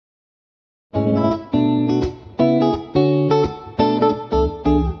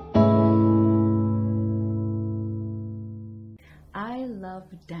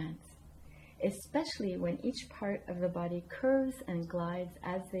dance, especially when each part of the body curves and glides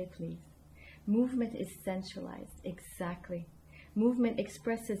as they please. Movement is sensualized, exactly. Movement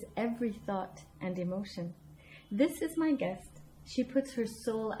expresses every thought and emotion. This is my guest. She puts her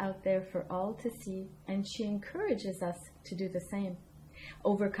soul out there for all to see, and she encourages us to do the same.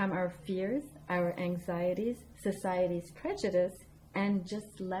 Overcome our fears, our anxieties, society's prejudice, and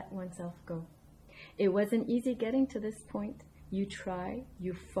just let oneself go. It wasn't easy getting to this point. You try,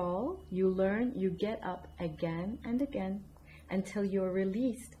 you fall, you learn, you get up again and again until you're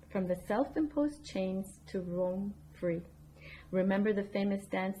released from the self-imposed chains to roam free. Remember the famous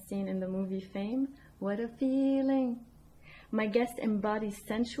dance scene in the movie Fame? What a feeling! My guest embodies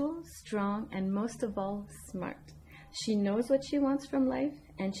sensual, strong, and most of all, smart. She knows what she wants from life,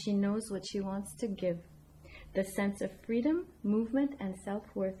 and she knows what she wants to give. The sense of freedom, movement, and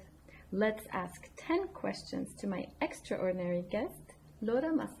self-worth. Let's ask 10 questions to my extraordinary guest, Laura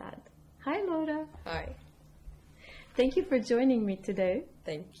Massaad. Hi, Laura. Hi. Thank you for joining me today.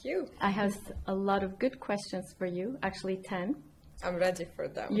 Thank you. I have a lot of good questions for you, actually 10. I'm ready for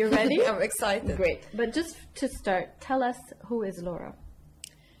them. You're ready? I'm excited. Great. But just to start, tell us, who is Laura?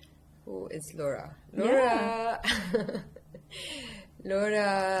 Who is Laura? Laura. Yeah.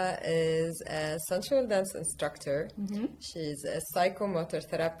 Laura is a sensual dance instructor. Mm-hmm. She's a psychomotor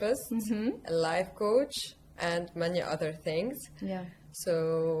therapist, a life coach, and many other things. Yeah.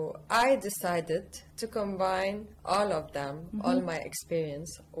 So I decided to combine all of them, all my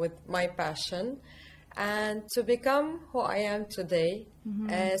experience with my passion, and to become who I am today,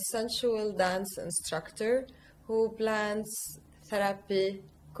 a sensual dance instructor who blends therapy,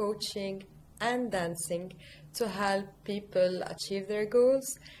 coaching, and dancing to help people achieve their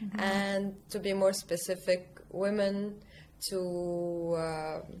goals, and to be more specific, women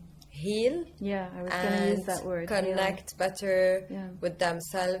to heal. Yeah, I was going to use that word. Connect better with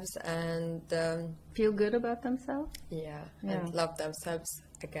themselves and feel good about themselves. And love themselves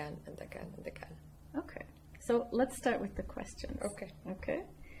again and again and again. Okay, so let's start with the questions. Okay.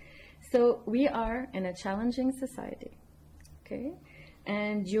 So we are in a challenging society. Okay.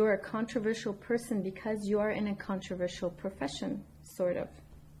 And you're a controversial person because you are in a controversial profession, sort of,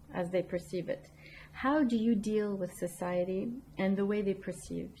 as they perceive it. How do you deal with society and the way they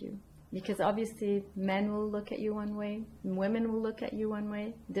perceive you? Because obviously men will look at you one way, women will look at you one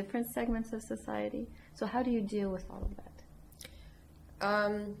way, different segments of society. So how do you deal with all of that?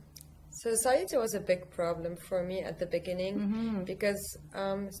 Society was a big problem for me at the beginning because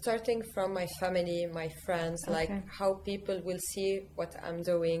starting from my family, my friends, like how people will see what I'm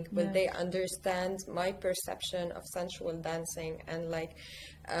doing, will they understand my perception of sensual dancing and like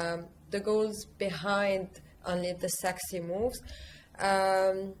the goals behind only the sexy moves.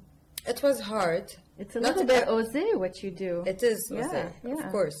 It was hard. It's a little bit osé what you do. It is osé, of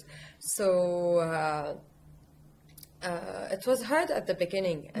course. So it was hard at the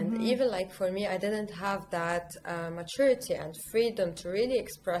beginning, and even like for me, I didn't have that maturity and freedom to really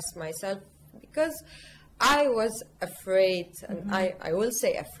express myself because I was afraid, and I will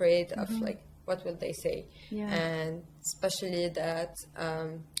say afraid of like what will they say, and especially that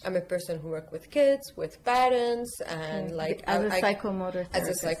I'm a person who works with kids, with parents, and like as a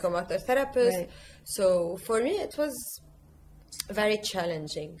psychomotor therapist. Right. So for me, it was very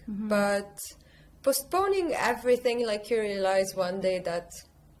challenging, but postponing everything, like you realize one day that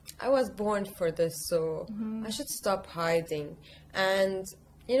I was born for this, so I should stop hiding. And,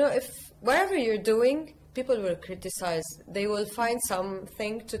 you know, if whatever you're doing, people will criticize. They will find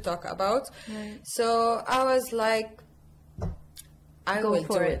something to talk about. Right. So I was like, I will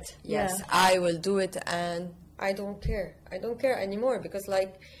do it. Yes, I will do it, and I don't care. I don't care anymore because,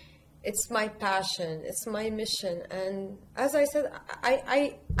 like, it's my passion, it's my mission, and as I said,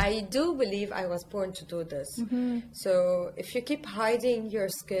 I do believe I was born to do this. So if you keep hiding your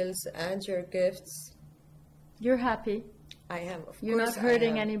skills and your gifts, you're happy. I am, of course. You're not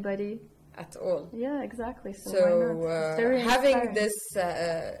hurting anybody at all. Yeah, exactly. So having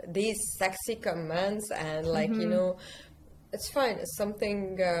these sexy comments and like you know, it's fine. It's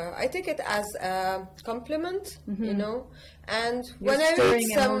something I take it as a compliment, you know. And you're when I read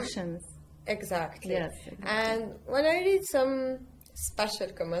some emotions, exactly. Yes, exactly. And when I read some special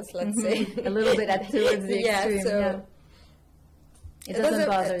comments, let's say a little bit towards the extreme, it doesn't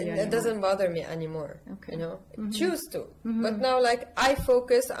bother you. It doesn't bother me anymore. You know, choose to. But now, like, I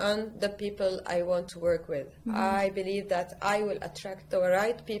focus on the people I want to work with. I believe that I will attract the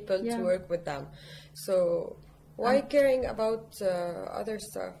right people to work with them. So why caring about other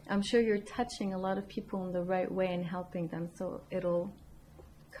stuff? I'm sure you're touching a lot of people in the right way and helping them, so it'll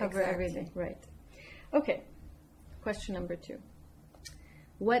cover everything. Right. Okay. Question number 2.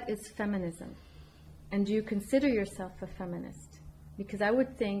 what is feminism? And do you consider yourself a feminist? Because I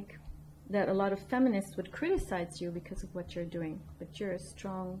would think that a lot of feminists would criticize you because of what you're doing, but you're a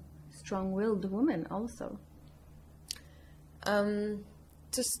strong-willed woman also.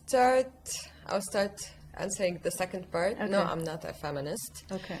 To start, I'll start answering the second part. Okay. No, I'm not a feminist.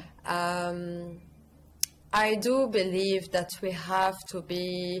 Okay. I do believe that we have to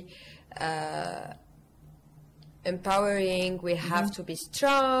be empowering, we have to be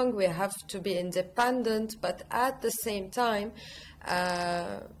strong, we have to be independent, but at the same time,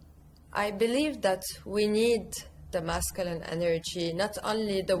 I believe that we need the masculine energy, not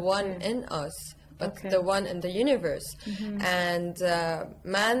only the one in us, but the one in the universe. And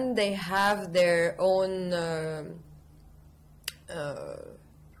men, they have their own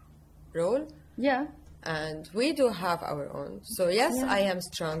role. Yeah. And we do have our own. So yes, I am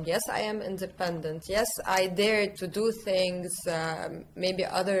strong. Yes, I am independent. Yes, I dare to do things maybe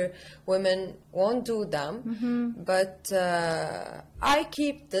other women won't do them. But I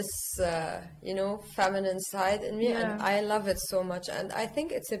keep this, feminine side in me, and I love it so much. And I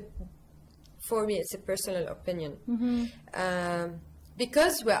think for me, it's a personal opinion.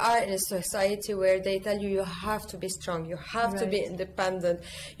 Because we are in a society where they tell you have to be strong, you have to be independent,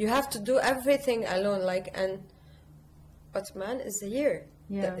 you have to do everything alone. But man is here.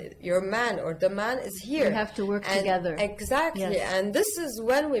 Your man or the man is here. We have to work together. Exactly. Yes. And this is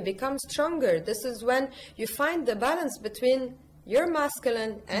when we become stronger. This is when you find the balance between your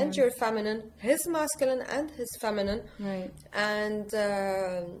masculine and your feminine, his masculine and his feminine. Right. And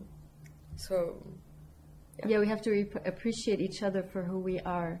so... Yeah, we have to appreciate each other for who we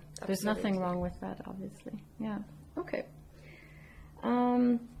are. Absolutely. There's nothing wrong with that, obviously. Yeah. Okay.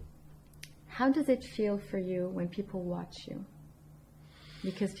 How does it feel for you when people watch you?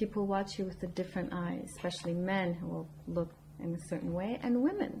 Because people watch you with a different eye, especially men who will look in a certain way and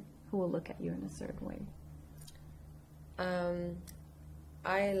women who will look at you in a certain way.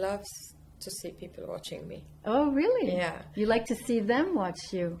 I love to see people watching me. Oh, really? Yeah. You like to see them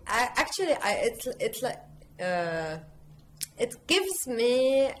watch you? It's like... it gives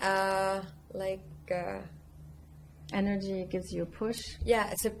me energy. It gives you a push.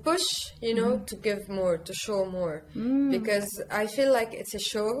 Yeah, it's a push, to give more, to show more, because I feel like it's a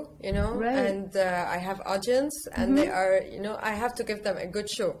show, and I have audience, and they are, I have to give them a good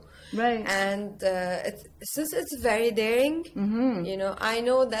show, right? And since it's very daring, I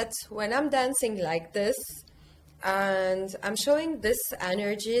know that when I'm dancing like this, and I'm showing this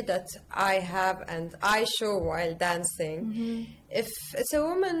energy that I have and I show while dancing. If it's a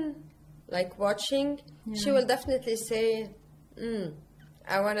woman like watching, she will definitely say,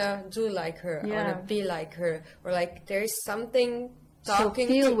 I want to do like her. I want to be like her. Or like there's something talking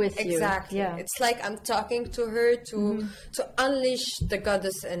feel with you. Exactly. Yeah. It's like I'm talking to her to unleash the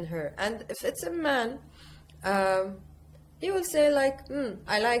goddess in her. And if it's a man, he will say like,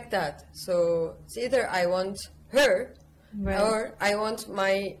 I like that. So it's either I want her, or I want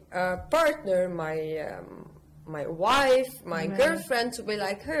my partner, my wife, my girlfriend to be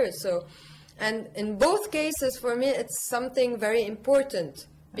like her. So, and in both cases, for me, it's something very important,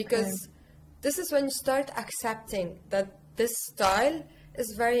 because this is when you start accepting that this style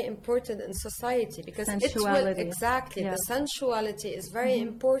is very important in society, because it will the sensuality is very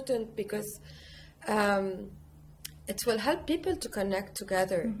important, because it will help people to connect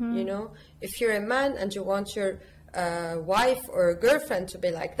together. If you're a man and you want your wife or girlfriend to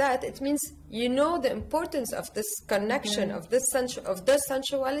be like that, it means the importance of this connection, of this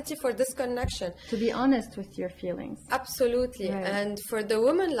sensuality for this connection. To be honest with your feelings. Absolutely. And for the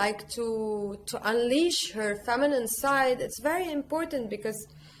woman to unleash her feminine side, it's very important, because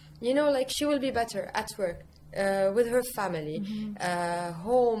she will be better at work, with her family,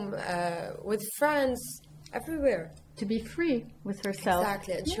 home, with friends, everywhere. To be free with herself.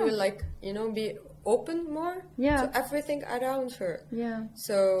 Exactly. And she will be open more to everything around her. Yeah.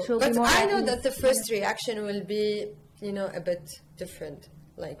 So, but I know that the first reaction will be, a bit different.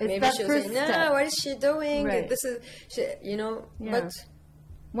 Like it's maybe she'll say, "No, what is she doing? Right. This is, But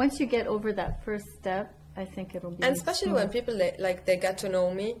once you get over that first step, I think it'll be. And especially when people they get to know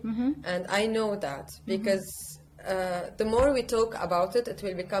me, and I know that, because the more we talk about it, it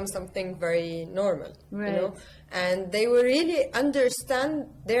will become something very normal, and they will really understand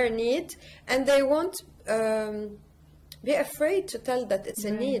their need, and they won't be afraid to tell that it's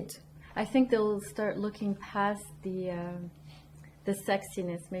a need. I think they'll start looking past the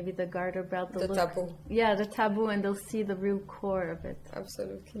sexiness, maybe the garter belt, the taboo. Yeah, the taboo, and they'll see the real core of it.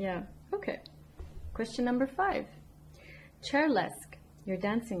 Absolutely. Yeah. Okay. Question number 5. Chairlesque, your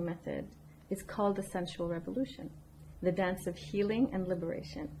dancing method, is called the sensual revolution. the dance of healing and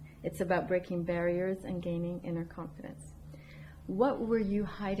liberation. It's about breaking barriers and gaining inner confidence. What were you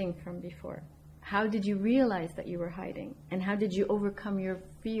hiding from before? How did you realize that you were hiding? And how did you overcome your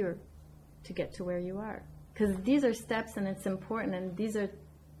fear to get to where you are? Because these are steps, and it's important, and these are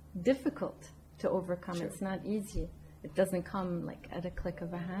difficult to overcome. Sure. It's not easy. It doesn't come like at a click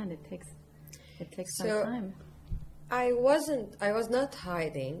of a hand. It takes some time. I was not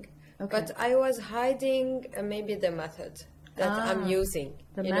hiding, but I was hiding maybe the method that I'm using.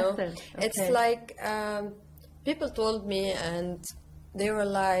 The method. Okay. It's like people told me, and they were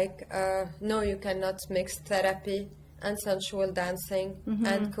like, no, you cannot mix therapy and sensual dancing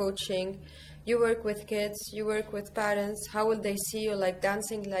and coaching. You work with kids, you work with parents. How will they see you like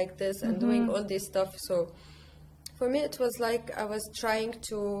dancing like this and doing all this stuff? So for me, it was like I was trying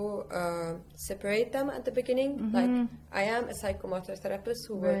to separate them at the beginning. Like, I am a psychomotor therapist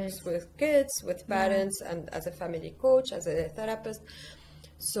who works with kids, with parents, and as a family coach, as a therapist.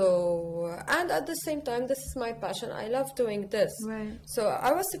 So, and at the same time, this is my passion. I love doing this. Right. So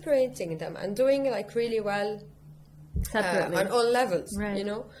I was separating them and doing like really well separately on all levels, right. you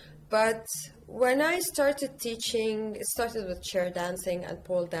know. But when I started teaching, it started with chair dancing and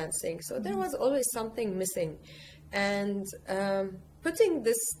pole dancing. So there was always something missing. And putting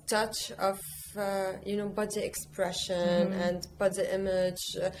this touch of, body expression and body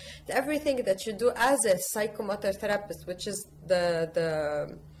image, everything that you do as a psychomotor therapist, which is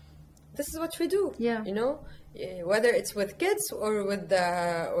this is what we do, you know, whether it's with kids or with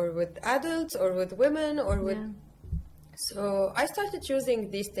adults or with women or with... So I started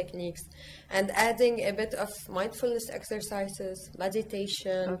using these techniques and adding a bit of mindfulness exercises,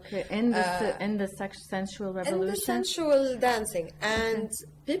 meditation. Okay, in the sensual revolution? In the sensual dancing. And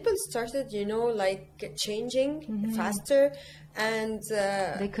people started, like changing faster. And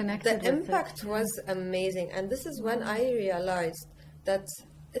they connected the impact was amazing. And this is when I realized that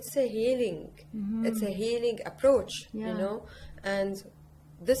it's a healing. It's a healing approach, you know. And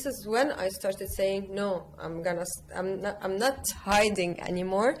this is when I started saying, no, I'm not hiding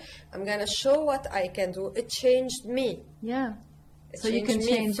anymore. I'm gonna show what I can do. It changed me. Yeah. It so you can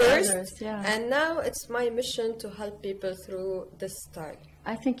change first, others. Yeah. And now it's my mission to help people through this style.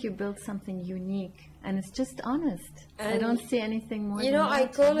 I think you built something unique, and it's just honest. And I don't see anything more. You know, I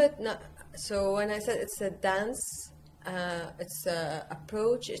call it. So when I said it's a dance, it's a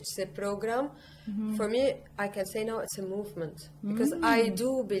approach, it's a program. For me, I can say now it's a movement, because I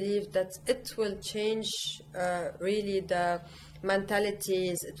do believe that it will change really the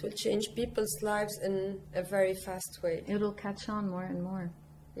mentalities. It will change people's lives in a very fast way. It will catch on more and more.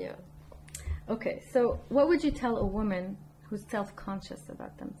 Yeah. Okay, so what would you tell a woman who's self-conscious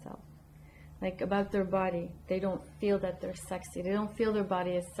about themselves? Like about their body. They don't feel that they're sexy. They don't feel their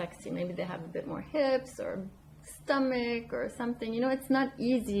body is sexy. Maybe they have a bit more hips or stomach or something. You know, it's not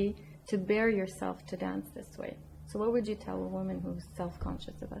easy to bear yourself to dance this way. So what would you tell a woman who's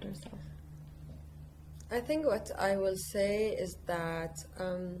self-conscious about herself? I think what I will say is that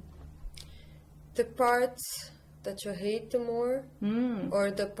the part that you hate the more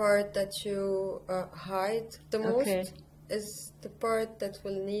or the part that you hide the most is the part that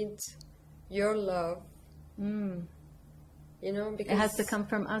will need your love. You know, because it has to come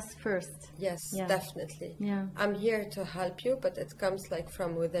from us first. Yes, definitely. Yeah. I'm here to help you, but it comes like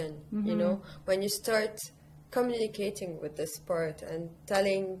from within. You know, when you start communicating with this part and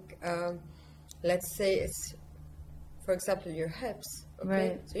telling, let's say it's, for example, your hips. Okay,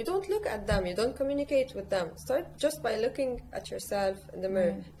 right. So you don't look at them, you don't communicate with them. Start just by looking at yourself in the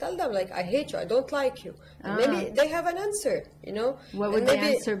mirror. Right. Tell them like, I hate you, I don't like you. Maybe they have an answer. You know, what would they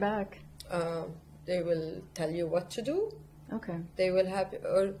answer back? They will tell you what to do. Okay. They will have,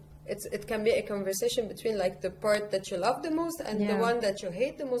 or it can be a conversation between like the part that you love the most and the one that you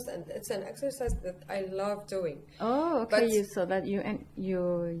hate the most, and it's an exercise that I love doing. Oh, okay. But, so that you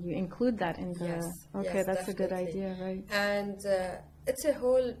include that in the. Yes, okay, yes, that's definitely. a good idea, right? And it's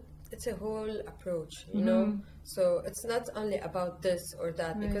a whole approach, you know. So it's not only about this or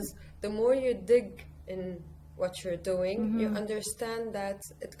that, because the more you dig in what you're doing, you understand that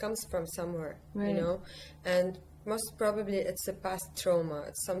it comes from somewhere, you know, and most probably it's a past trauma.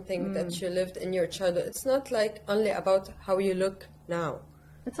 It's something that you lived in your childhood. It's not like only about how you look now.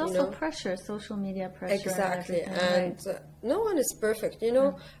 It's also pressure, social media pressure. Exactly, and no one is perfect. You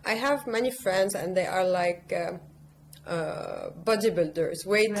know, I have many friends, and they are like bodybuilders,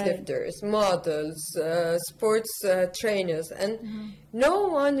 weightlifters, models, sports trainers, and no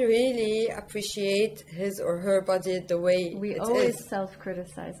one really appreciates his or her body the way we it always is.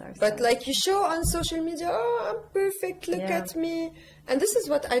 self-criticize ourselves. But like you show on social media, oh, I'm perfect, look at me, And this is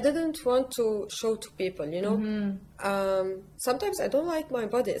what I didn't want to show to people, you know. Sometimes I don't like my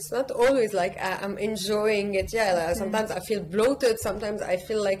body. It's not always like I'm enjoying it. Yeah, like sometimes I feel bloated. Sometimes I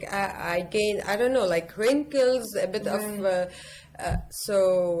feel like I gain, I don't know, like wrinkles, a bit of...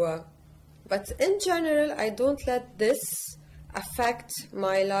 but in general, I don't let this affect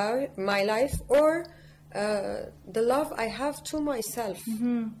my life or the love I have to myself,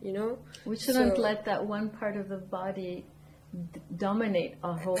 you know. We shouldn't let that one part of the body dominate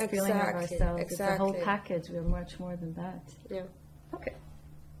a whole feeling of ourselves. It's a whole package. We're much more than that. Yeah. Okay.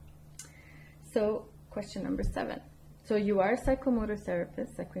 So, question number 7. So you are a psychomotor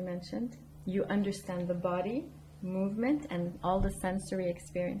therapist, like we mentioned. You understand the body, movement, and all the sensory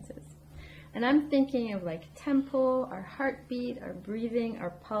experiences. And I'm thinking of like tempo, our heartbeat, our breathing,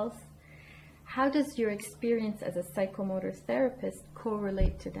 our pulse. How does your experience as a psychomotor therapist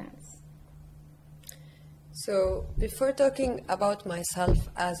correlate to dance? So before talking about myself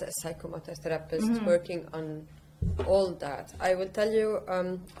as a psychomotor therapist working on all that, I will tell you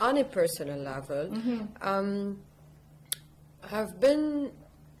on a personal level, I've been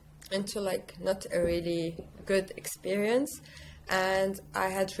into like not a really good experience, and I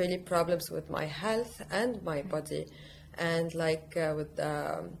had really problems with my health and my body, and like with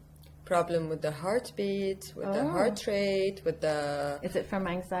the problem with the heartbeat, with the heart rate, with the... Is it from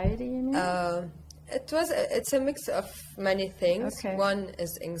anxiety, you mean? It's a mix of many things. Okay. One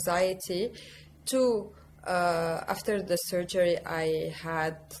is anxiety. 2, after the surgery I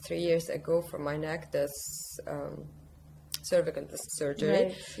had 3 years ago for my neck, this cervical disc surgery.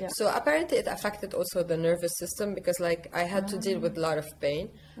 Right, yeah. So apparently it affected also the nervous system because like I had to deal with a lot of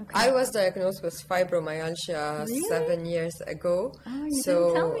pain. Okay. I was diagnosed with fibromyalgia 7 years ago. Oh, you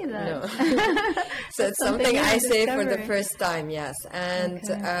didn't tell me that. No. So it's something I say for the discovering. first time, yes. And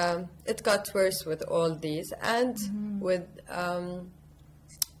it got worse with all these and with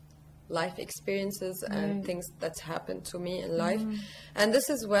life experiences and things that's happened to me in life. And this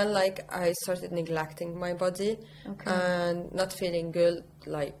is when like I started neglecting my body and not feeling good,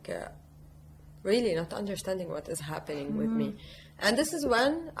 like really not understanding what is happening with me. And this is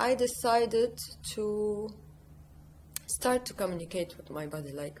when I decided to start to communicate with my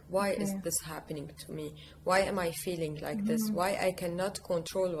body, like why is this happening to me? Why am I feeling like this? Why I cannot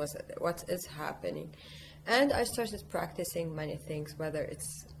control what is happening? And I started practicing many things, whether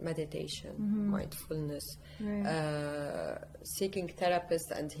it's meditation, mindfulness, seeking therapists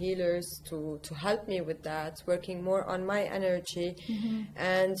and healers to help me with that, working more on my energy,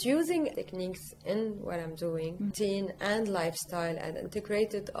 and using techniques in what I'm doing, routine and lifestyle, and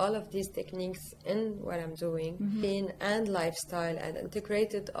integrated all of these techniques in what I'm doing, routine and lifestyle, and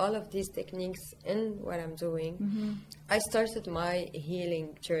integrated all of these techniques in what I'm doing. I started my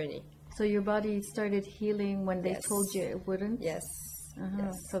healing journey. So your body started healing when they told you it wouldn't? Yes.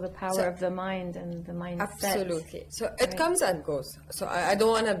 Yes. So the power of the mind and the mindset. Absolutely. So it comes and goes. So I don't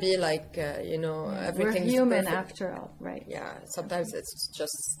want to be like, everything's We're human perfect. after all, right? Yeah. Sometimes it's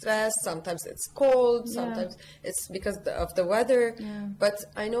just stress. Sometimes it's cold. Sometimes it's because of the weather. Yeah. But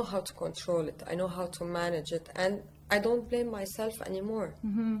I know how to control it. I know how to manage it. And I don't blame myself anymore.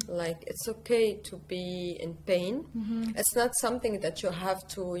 Like, it's okay to be in pain. It's not something that you have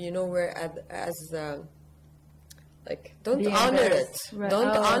to, wear as like, don't honor it. Right.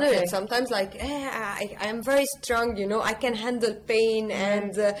 Don't honor it. Sometimes, like, I'm very strong, I can handle pain,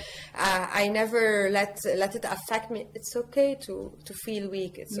 and I never let it affect me. It's okay to feel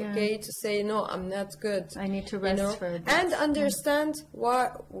weak. It's okay to say, no, I'm not good. I need to rest for a bit. And understand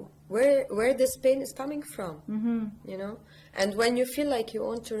where this pain is coming from, And when you feel like you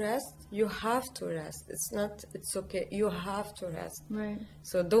want to rest, you have to rest. It's okay. You have to rest. Right.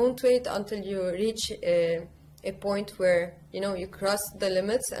 So don't wait until you reach a point where you cross the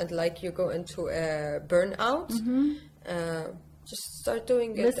limits and like you go into a burnout. Just start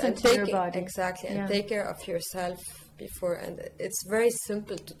doing it. Listen and to your body. Exactly, and take care of yourself before. And it's very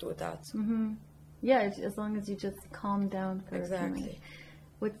simple to do that. Yeah, as long as you just calm down for a Exactly. moment.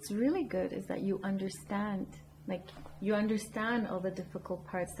 What's really good is that you understand all the difficult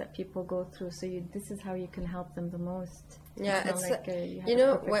parts that people go through. So this is how you can help them the most. Yeah, it's not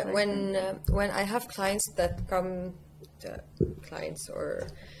like when I have clients that come, clients or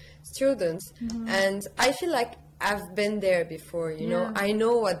students, and I feel like I've been there before. I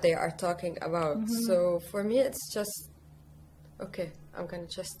know what they are talking about. So for me, it's just okay. I'm gonna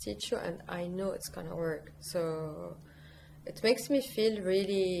just teach you, and I know it's gonna work. So it makes me feel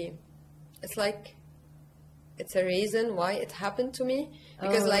really. It's like. It's a reason why it happened to me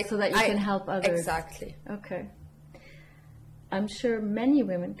because, so that you can help others. Exactly. Okay. I'm sure many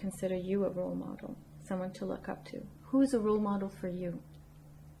women consider you a role model. someone to look up to? Who's a role model for you?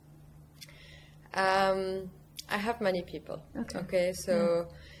 I have many people. Okay, so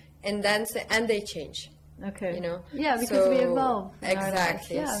in dance, and they change. Okay. You know. Yeah, because we evolve.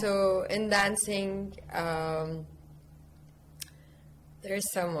 Exactly. Yeah. So in dancing, there's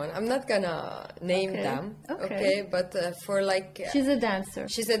someone. I'm not gonna name them. Okay. But for like. She's a dancer.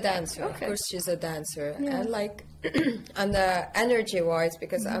 She's a dancer. Okay. Of course, she's a dancer, Yeah. and like, and energy-wise,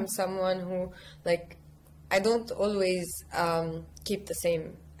 because I'm someone who like, I don't always keep the same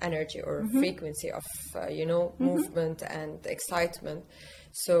energy or frequency of movement and excitement.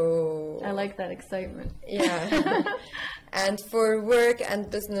 So I like that excitement. Yeah. And for work and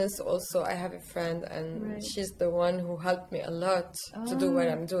business also, I have a friend, and she's the one who helped me a lot to do what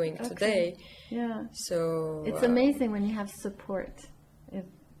I'm doing today. Yeah. So it's amazing when you have support.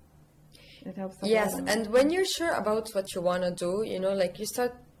 It helps a lot. Yes, and when you're sure about what you want to do, like you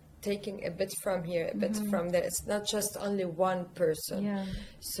start taking a bit from here, a bit from there. It's not just only one person. Yeah.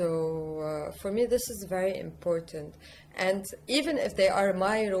 So for me, this is very important. And even if they are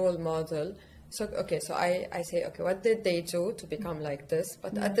my role model, so I say, okay, what did they do to become like this?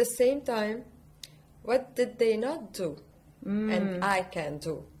 But at the same time, what did they not do? And I can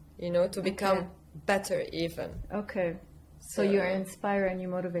do, to become better even. Okay. So you inspire and you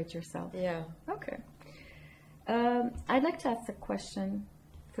motivate yourself. Yeah. Okay. I'd like to ask a question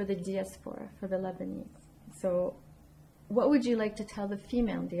for the diaspora, for the Lebanese. So what would you like to tell the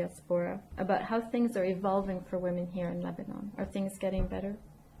female diaspora about how things are evolving for women here in Lebanon? Are things getting better?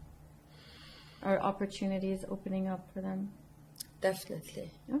 Are opportunities opening up for them?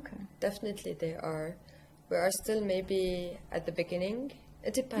 Definitely. Okay. Definitely they are. We are still maybe at the beginning.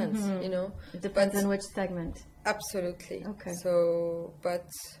 It depends, It depends on which segment. Absolutely. Okay. So, but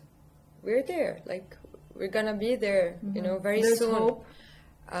we're there. Like, we're gonna be there, very There's soon. Hope.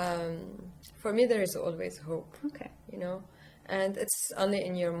 For me, there is always hope. Okay. And it's only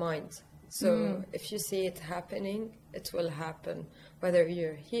in your mind. So if you see it happening, it will happen. Whether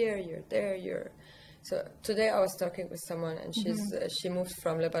you're here, you're there, So today I was talking with someone, and she moved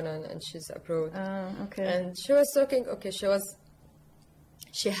from Lebanon and she's abroad. Okay. And she was talking.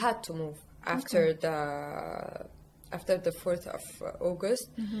 She had to move after the 4th of August,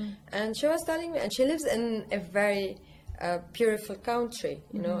 and she was telling me, and she lives in a very beautiful country,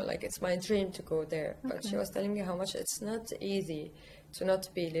 like it's my dream to go there. But she was telling me how much it's not easy to not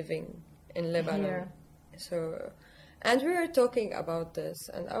be living in Lebanon. Here. So, and we were talking about this,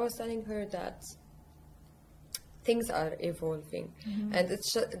 and I was telling her that things are evolving, and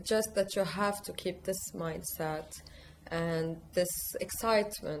it's just that you have to keep this mindset and this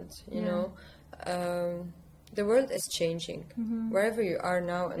excitement, the world is changing. Wherever you are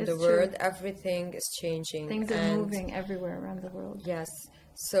now in the world, everything is changing. Things are moving everywhere around the world. Yes.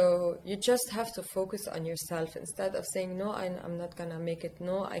 So you just have to focus on yourself instead of saying, no, I'm not going to make it.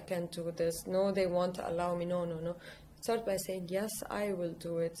 No, I can't do this. No, they won't allow me. No. Start by saying, yes, I will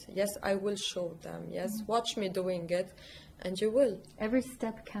do it. Yes, I will show them. Yes, watch me doing it. And you will. Every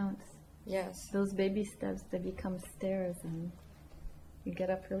step counts. Yes. Those baby steps, they become stairs and you get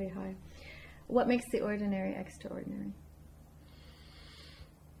up really high. What makes the ordinary extraordinary?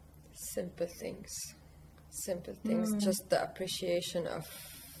 Simple things. Just the appreciation of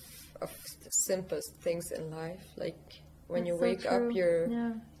simple things in life. Like when you wake up,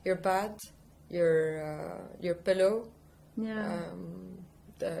 your bed, your pillow,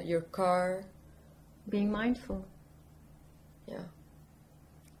 your car. Being mindful. Yeah.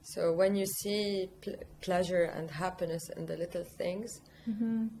 So when you see pleasure and happiness in the little things,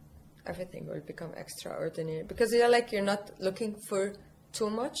 everything will become extraordinary, because you're not looking for too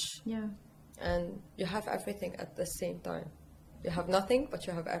much. Yeah. And you have everything at the same time. You have nothing, but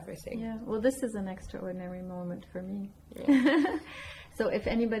you have everything. Yeah. Well, this is an extraordinary moment for me. Yeah. So if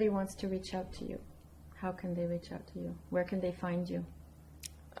anybody wants to reach out to you, how can they reach out to you? Where can they find you?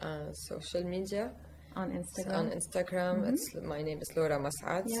 Social media. On Instagram? On Instagram. My name is Laura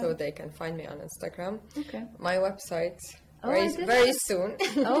Massaad, so they can find me on Instagram. Okay. My website, very soon.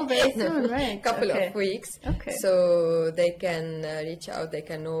 Oh, very soon, right. Couple of weeks. Okay. So they can reach out, they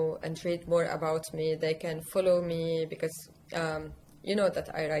can know and read more about me. They can follow me, because you know that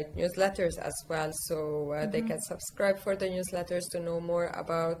I write newsletters as well. So they can subscribe for the newsletters to know more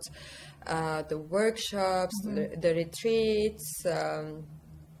about the workshops, the retreats,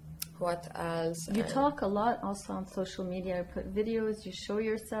 what else? You talk a lot also on social media. You put videos, you show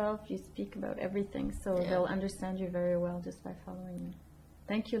yourself, you speak about everything. So they'll understand you very well just by following you.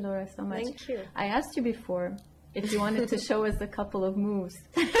 Thank you, Laura, so much. Thank you. I asked you before if you wanted to show us a couple of moves.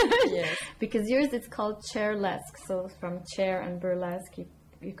 Yes. Because yours, it's called chairlesque. So from chair and burlesque,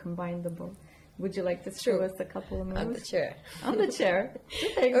 you combine the both. Would you like to show us a couple of moves? On the chair. On the chair.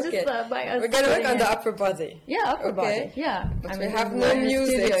 Okay. Okay. Just by us. We're gonna work on the upper body. Yeah, upper body. Yeah. But we have no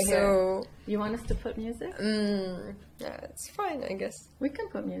music, so... You want us to put music? Yeah, it's fine, I guess. We can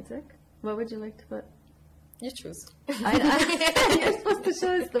put music. What would you like to put? You choose. You're supposed to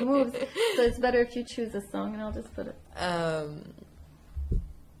show us the moves, so it's better if you choose a song and I'll just put it.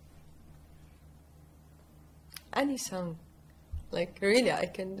 Any song. Like, really, I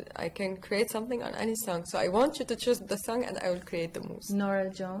can create something on any song. So I want you to choose the song and I will create the moves. Nora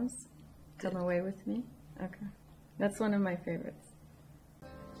Jones, Come Away With Me. Okay. That's one of my favorites.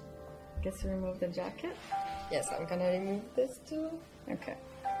 Guess you remove the jacket? Yes, I'm gonna remove this too. Okay.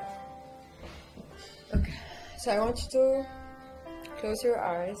 Okay. So I want you to close your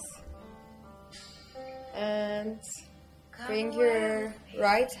eyes and bring your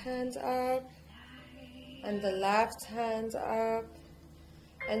right hand up and the left hand up,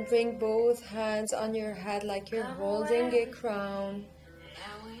 and bring both hands on your head like you're holding a crown,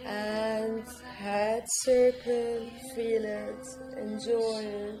 and head circle, feel it, enjoy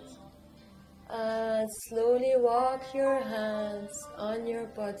it, and slowly walk your hands on your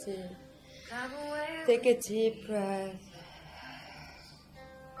body. Take a deep breath,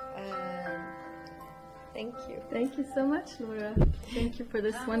 and thank you. Thank you so much, Laura. Thank you for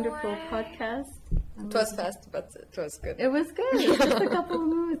this wonderful podcast. It was fast, but it was good. It was good. Just a couple of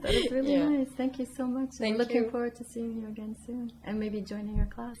moves. That was really nice. Thank you so much. I'm looking forward to seeing you again soon and maybe joining your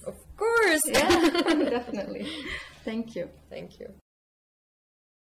class. Of course. Yeah, definitely. Thank you. Thank you.